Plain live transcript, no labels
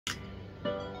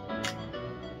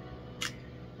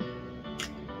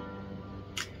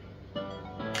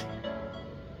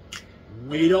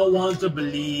We don't want to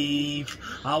believe.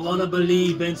 I want to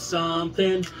believe in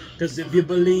something. Cause if you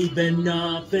believe in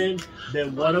nothing,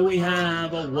 then what do we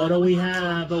have? Or what do we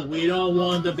have? Or we don't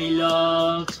want to be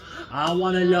loved. I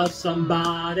want to love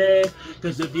somebody.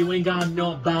 Cause if you ain't got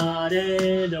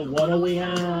nobody, then what do we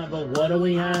have? Or what do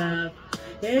we have?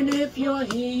 And if you're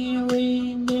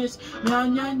hearing this, na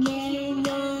na na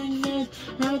na na,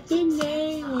 at the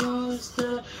neighborhood,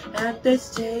 at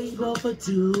this table for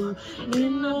two,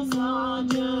 in the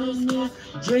morning,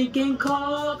 drinking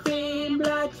coffee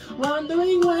black,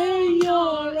 wondering where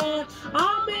you're at.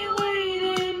 I'll be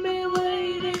waiting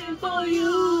for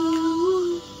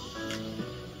you.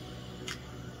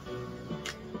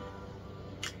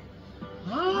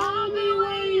 I'll be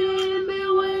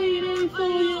waiting for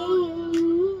you.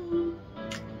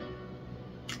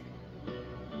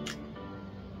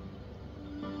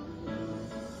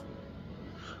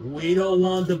 We don't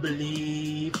want to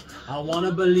believe. I want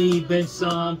to believe in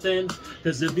something.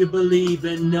 Cause if you believe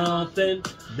in nothing,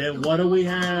 then what do we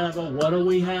have? Or what do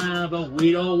we have? Or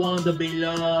we don't want to be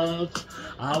loved.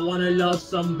 I want to love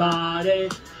somebody.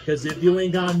 Cause if you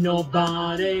ain't got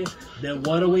nobody, then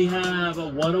what do we have? Or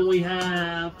what do we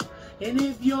have? And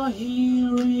if you're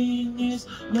hearing this,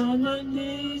 na na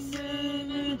na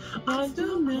na, I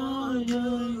don't know,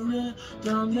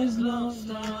 down this long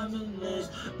time,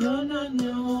 no, no,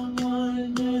 no,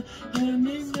 one, and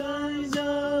these guys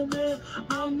are there,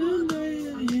 I'm the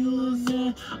man you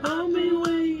said, I've been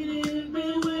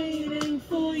waiting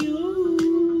for you.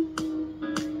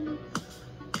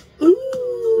 Ooh,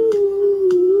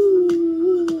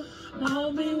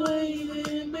 I've been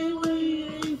waiting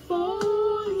for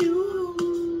you.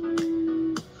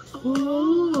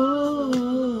 Oh,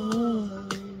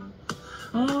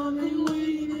 I've been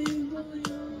waiting for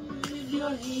you. If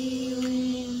you're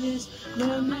hearing this,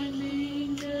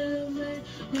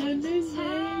 and this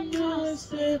hand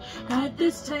at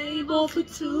this table for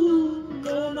two,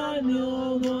 but I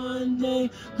know one day,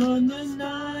 gonna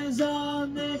eyes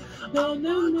on me,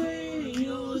 gonna way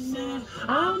you said,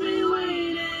 I'll be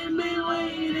waiting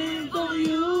for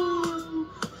you.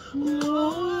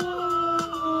 Whoa.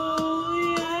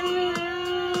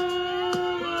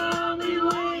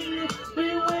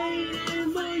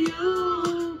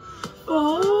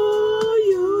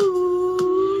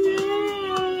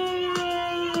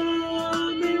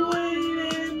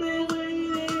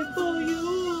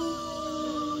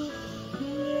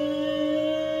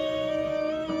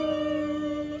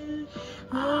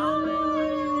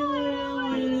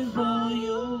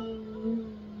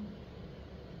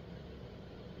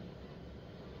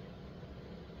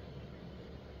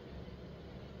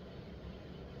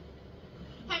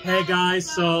 Hey guys,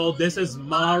 so this is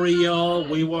Mario.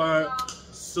 We were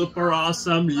super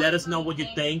awesome. Let us know what you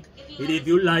think. And if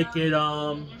you like it,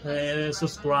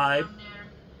 subscribe.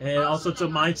 And also to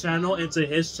my channel, and to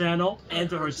his channel, and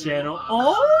to her channel.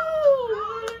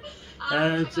 Oh!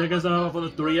 And check us out for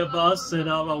the three of us. And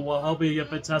we'll hope you have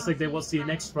a fantastic day. We'll see you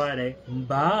next Friday.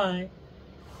 Bye.